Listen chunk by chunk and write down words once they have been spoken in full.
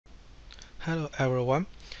Hello everyone.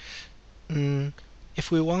 If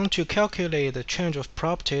we want to calculate the change of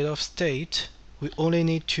property of state, we only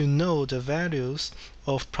need to know the values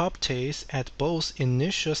of properties at both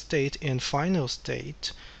initial state and final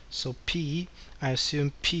state. So P, I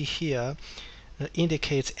assume P here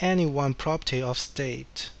indicates any one property of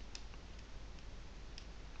state.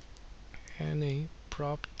 Any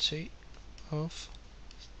property of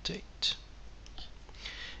state.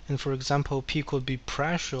 And for example, P could be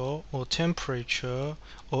pressure or temperature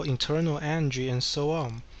or internal energy and so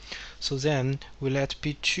on. So then we let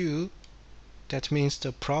P2, that means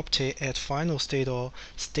the property at final state or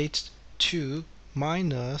state 2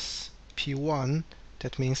 minus P1,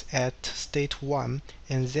 that means at state 1,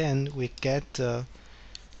 and then we get the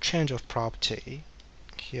change of property.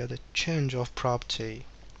 Here the change of property.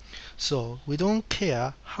 So we don't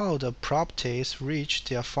care how the properties reach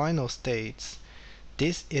their final states.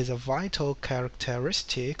 This is a vital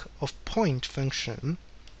characteristic of point function.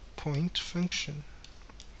 Point function.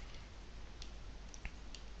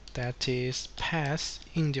 That is path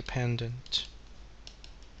independent.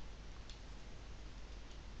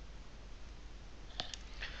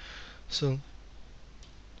 So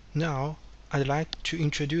now I'd like to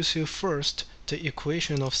introduce you first the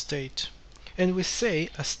equation of state. And we say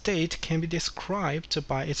a state can be described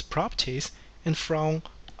by its properties, and from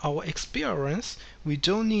our experience we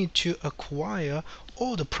don't need to acquire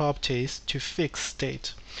all the properties to fix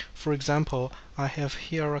state. For example, I have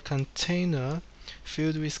here a container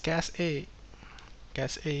filled with gas A,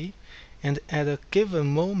 and at a given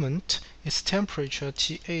moment its temperature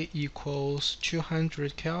TA equals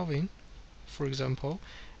 200 Kelvin, for example,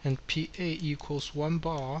 and PA equals 1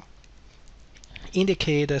 bar,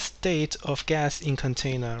 indicate the state of gas in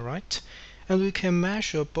container, right? And we can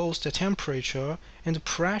measure both the temperature and the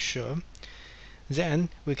pressure. Then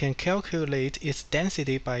we can calculate its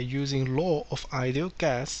density by using law of ideal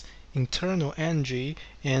gas. Internal energy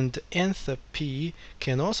and enthalpy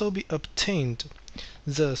can also be obtained.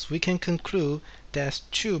 Thus we can conclude that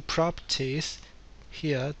two properties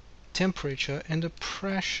here, temperature and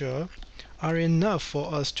pressure, are enough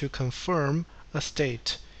for us to confirm a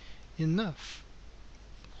state. Enough.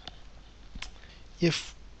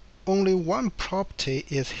 If only one property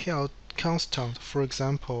is held constant, for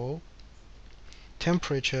example,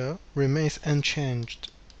 temperature remains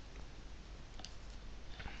unchanged.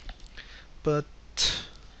 But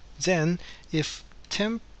then if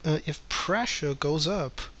pressure goes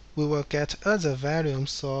up, we will get other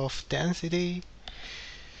values of density,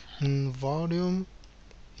 volume,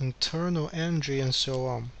 internal energy, and so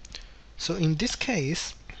on. So in this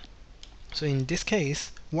case,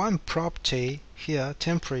 one property here,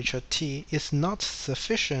 temperature T, is not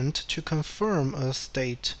sufficient to confirm a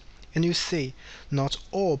state. And you see, not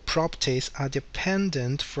all properties are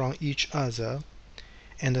dependent from each other,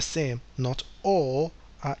 and the same, not all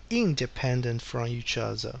are independent from each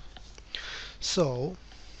other. So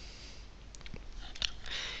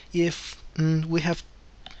if we have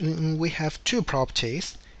two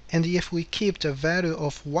properties, and if we keep the value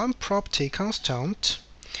of one property constant,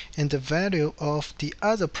 and the value of the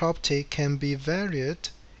other property can be varied,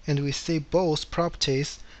 and we say both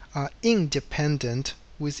properties are independent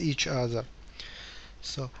with each other.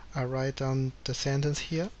 So I write down the sentence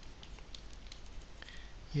here.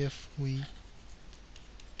 If we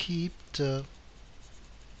keep the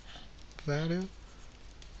value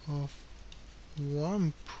of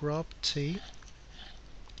one property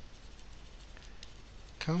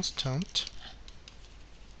constant,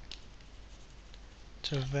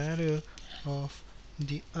 the value of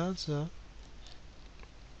the other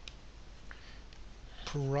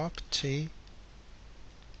property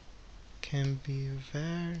can be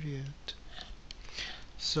varied.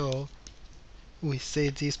 So we say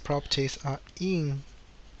these properties are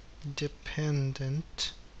independent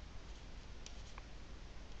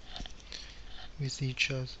with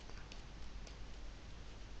each other.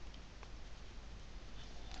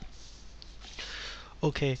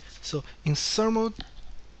 Okay, so in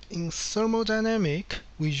thermodynamic,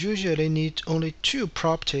 we usually need only two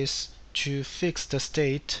properties to fix the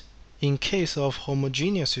state in case of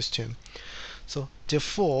homogeneous system. So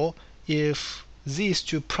therefore, if these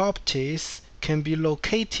two properties can be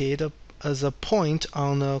located as a point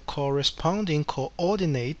on a corresponding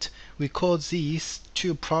coordinate, we call these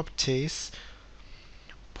two properties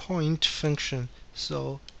point function.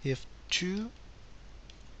 So if two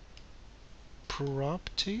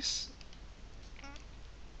properties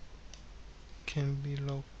can be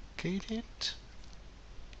located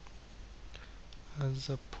as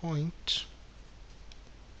a point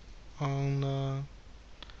on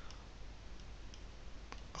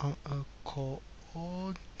on a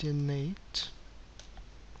coordinate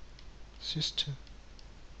system.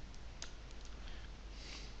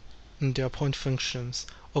 And they are point functions.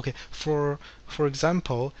 Okay, for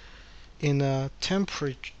example, in a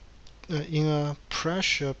temperature in a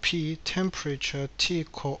pressure P, temperature T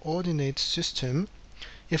coordinate system,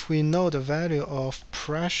 if we know the value of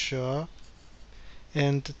pressure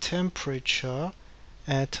and temperature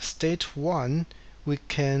at state 1, we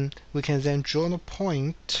can then draw a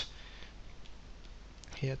point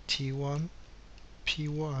here, T1,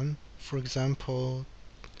 P1, for example,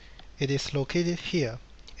 it is located here.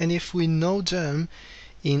 And if we know them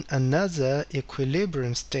in another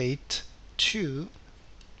equilibrium state 2,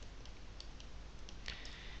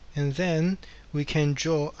 and then we can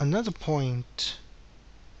draw another point.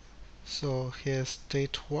 So here's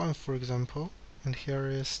state 1, for example, and here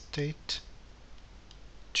is state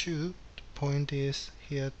 2. The point is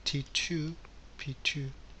here T2, P2.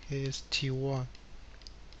 Here is T1,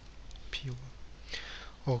 P1.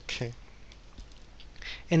 Okay.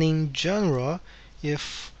 And in general,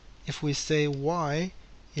 if we say Y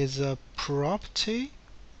is a property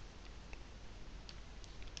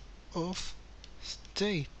of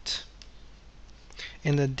state,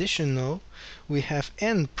 and additional, we have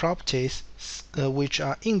n properties which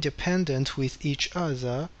are independent with each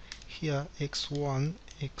other. Here x1,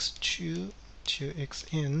 x2 to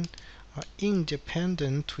xn are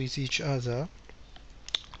independent with each other.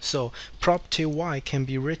 So property Y can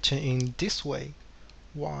be written in this way.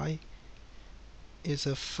 Y is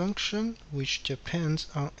a function which depends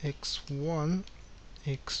on x1,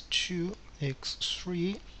 x2,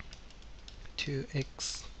 x3 to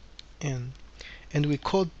xn. And we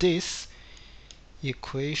call this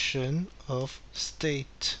equation of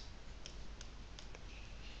state.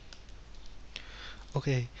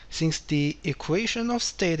 Okay, since the equation of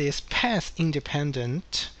state is path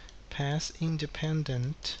independent,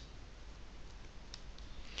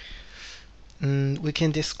 we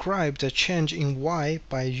can describe the change in Y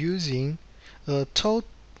by using a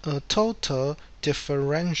total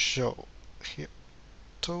differential here.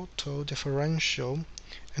 Total differential,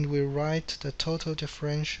 and we write the total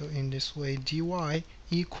differential in this way: dy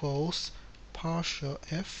equals partial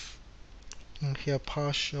f, and here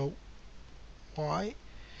partial y,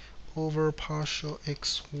 over partial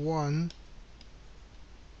x1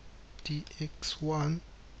 dx1,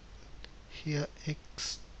 here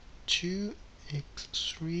x2,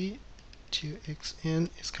 x3 to xn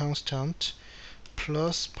is constant,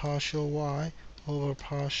 plus partial y over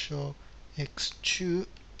partial x2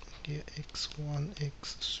 x1,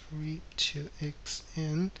 x3 to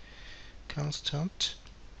xn constant,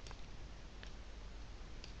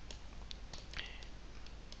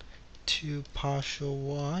 to partial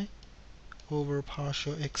y over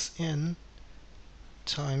partial xn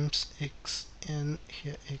times xn,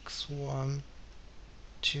 here x1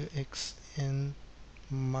 to xn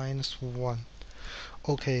minus 1.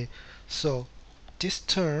 Okay, so this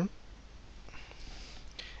term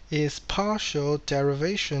is partial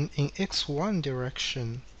derivation in x1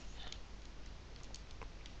 direction.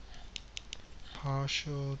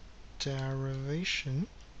 Partial derivation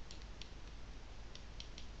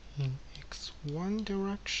in x1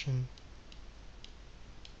 direction.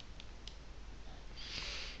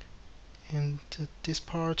 And this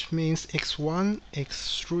part means x1,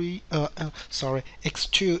 x3,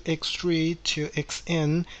 x2, x3 to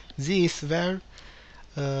xn. These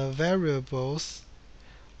variables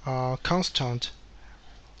are constant.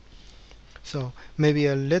 So maybe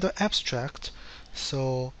a little abstract.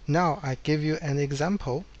 So now I give you an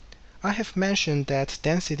example. I have mentioned that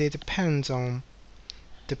density depends on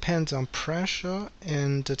pressure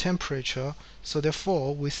and temperature, so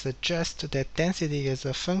therefore we suggest that density is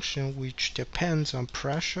a function which depends on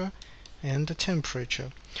pressure and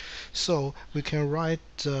temperature. So we can write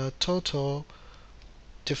the total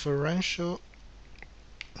differential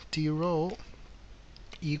d rho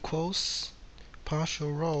equals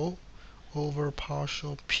partial rho over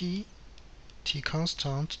partial p, t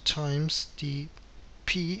constant, times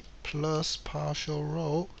dp plus partial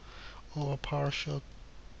rho over partial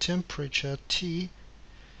temperature T,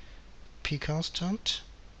 p constant,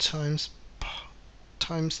 times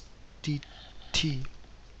dt.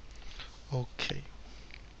 Okay,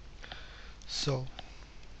 so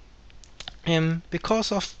and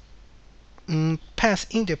because of path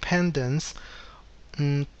independence,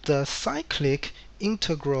 the cyclic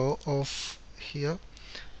integral of here,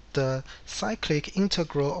 the cyclic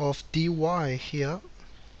integral of dy here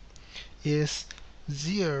is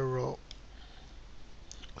 0.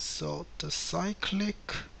 So the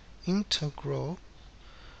cyclic integral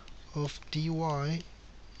of dy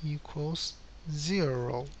equals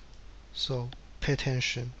 0. So pay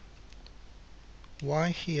attention. Y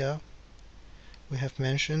here we have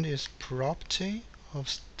mentioned is property of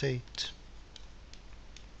state.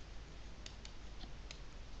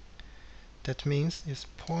 That means it's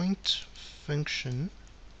point function.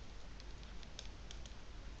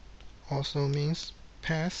 Also means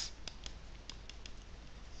path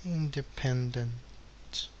independent.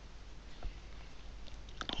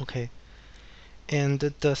 Okay. And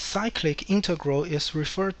the cyclic integral is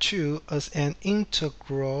referred to as an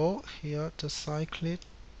integral. Here the cyclic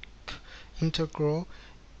integral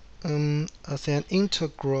as an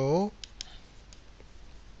integral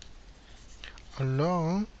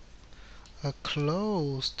along a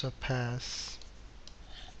closed path.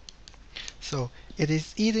 So it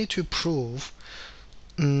is easy to prove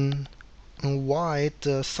why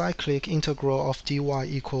the cyclic integral of dy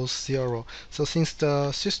equals 0. So since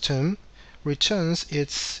the system returns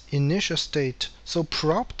its initial state, so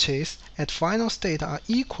properties at final state are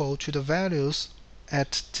equal to the values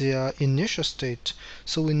at their initial state.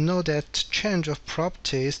 So we know that change of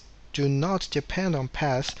properties do not depend on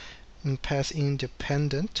path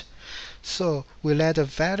independent. So we let the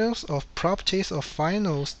values of properties of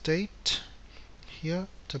final state, here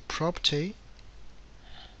the property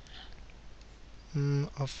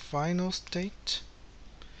of final state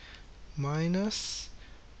minus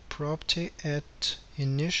property at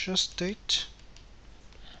initial state,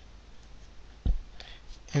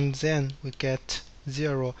 and then we get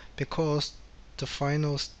 0 because the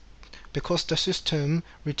system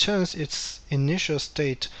returns its initial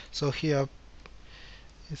state. So here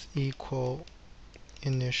is equal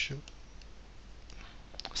initial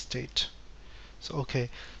state. So okay,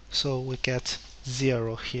 so we get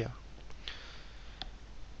 0 here.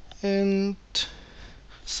 And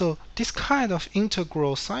so this kind of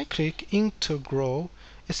integral, cyclic integral,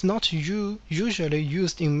 is not usually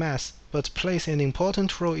used in math, but plays an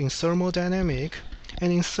important role in thermodynamics.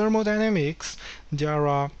 And in thermodynamics, there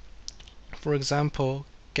are, for example,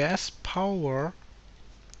 gas power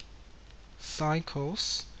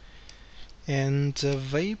cycles and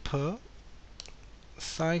vapor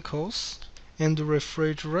cycles and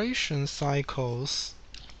refrigeration cycles.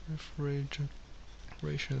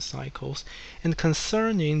 And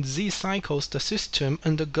concerning these cycles, the system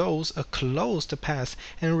undergoes a closed path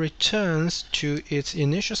and returns to its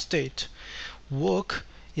initial state. Work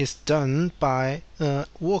is done by or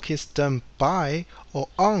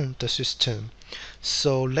on the system.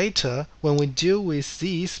 So later, when we deal with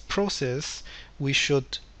these processes, we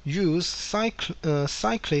should use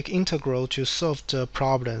cyclic integral to solve the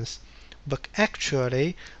problems. But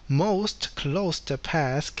actually, most closed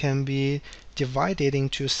paths can be divided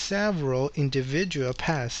into several individual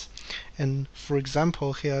paths. And for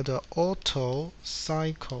example, here the Otto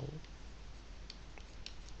cycle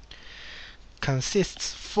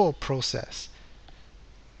consists 4 processes.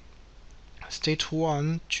 State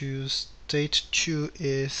 1 to state 2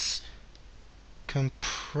 is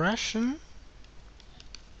compression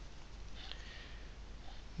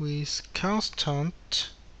with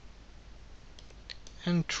constant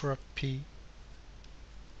entropy,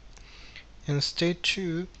 and state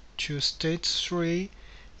 2 to state 3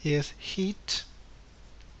 is heat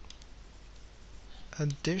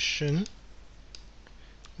addition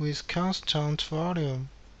with constant volume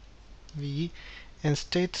V, and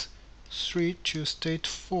state 3 to state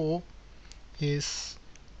 4 is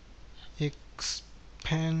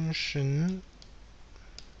expansion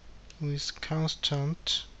with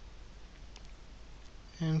constant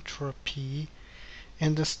entropy.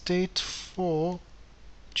 And the state 4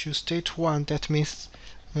 to state 1, that means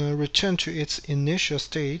return to its initial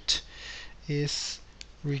state, is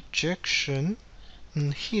rejection,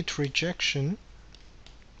 heat rejection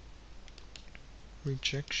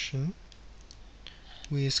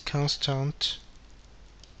with constant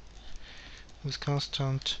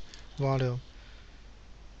volume.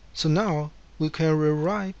 So now we can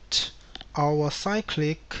rewrite our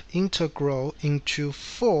cyclic integral into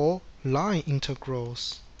 4 line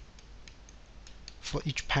integrals for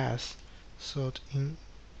each path. So in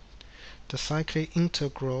the cyclic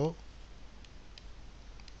integral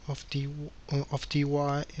of dy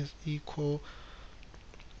is equal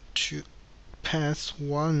to path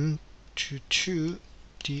 1 to 2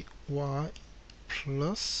 dy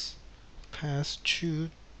plus path 2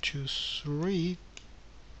 to 3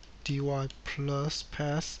 dy plus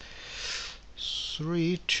path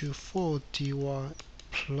 3 to 4 dy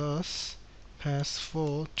plus path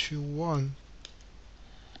 4 to 1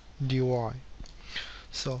 dy.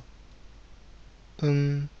 So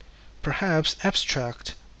perhaps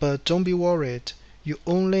abstract, but don't be worried. you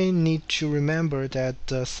only need to remember that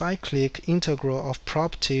the cyclic integral of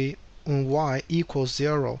property y equals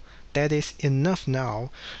 0. That is enough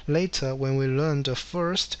now. Later, when we learn the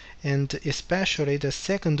first and especially the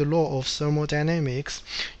second law of thermodynamics,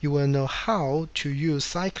 you will know how to use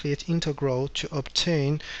cyclic integral to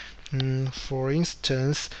obtain, for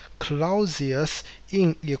instance, Clausius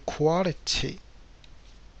inequality.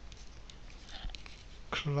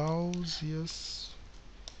 Clausius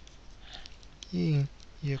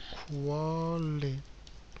inequality.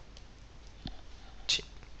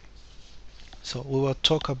 So we will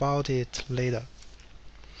talk about it later.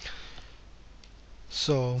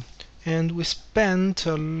 So, and we spent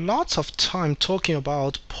lots of time talking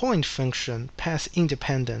about point function, path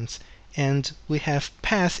independence, and we have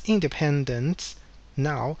path independence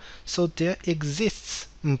now, so there exists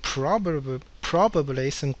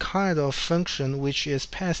probably some kind of function which is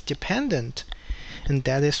path dependent, and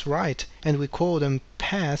that is right, and we call them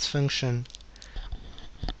path function.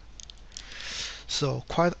 So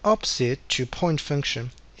quite opposite to point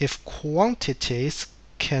function. If quantities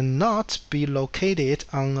cannot be located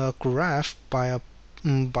on a graph by a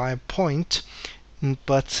point,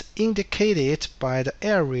 but indicated by the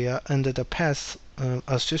area under the path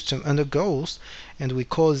a system undergoes, and we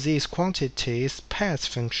call these quantities path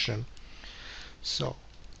function. So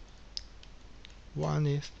one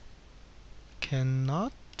is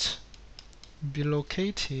cannot be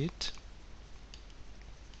located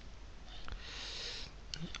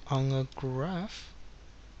on a graph,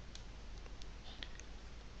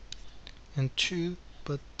 and two,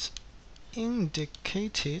 but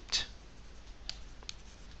indicated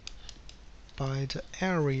by the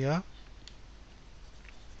area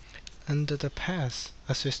under the path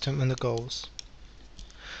a system undergoes.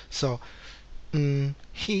 So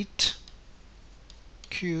heat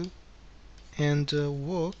Q and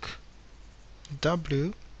work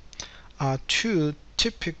W are two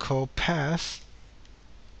typical path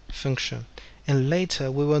function, and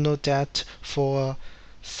later we will know that for a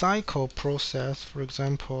cycle process, for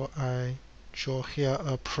example, I draw here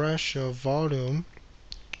a pressure volume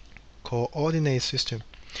coordinate system.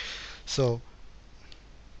 So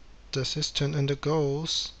the system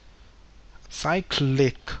undergoes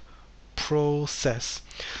cyclic process.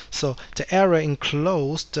 So the area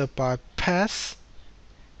enclosed by path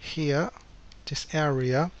here, this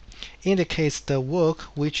area, indicates the work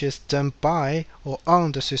which is done by or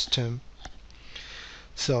on the system.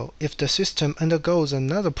 So if the system undergoes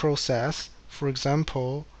another process, for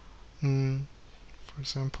example, I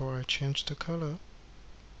change the color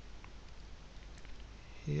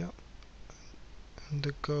here,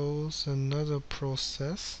 undergoes another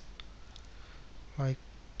process like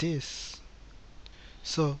this,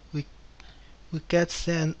 so we get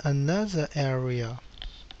then another area,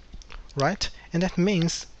 right? And that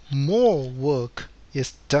means more work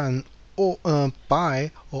is done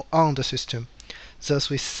by or on the system. Thus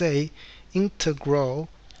we say integral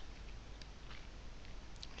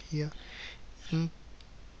here,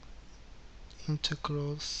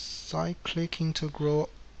 integral, cyclic integral,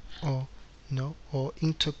 or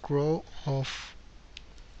integral of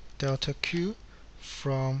delta Q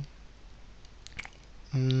from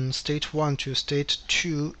state 1 to state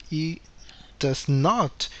 2 does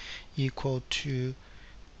not equal to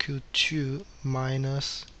Q2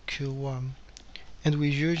 minus Q1, and we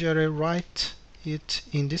usually write it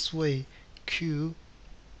in this way: Q1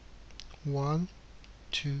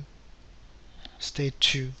 to state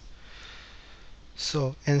 2.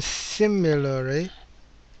 So, and similarly,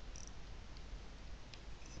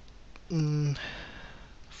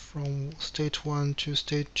 from state 1 to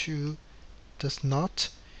state 2 does not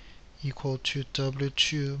equal to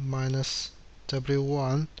W2 minus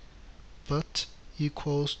W1, but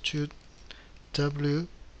equals to W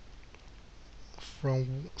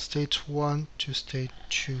from state 1 to state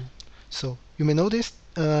 2. So you may notice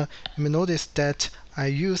that I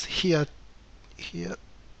use here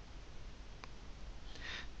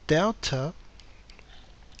delta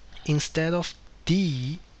instead of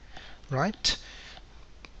D, right?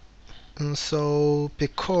 And so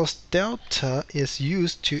because delta is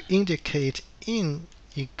used to indicate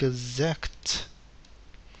inexact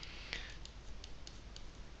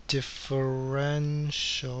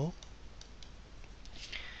differential,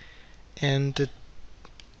 and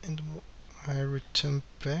I return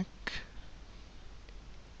back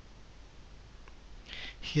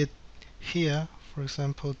here, for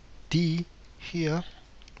example, D here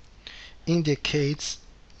indicates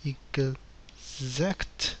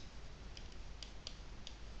exact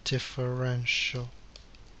differential.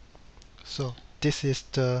 So this is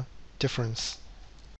the difference.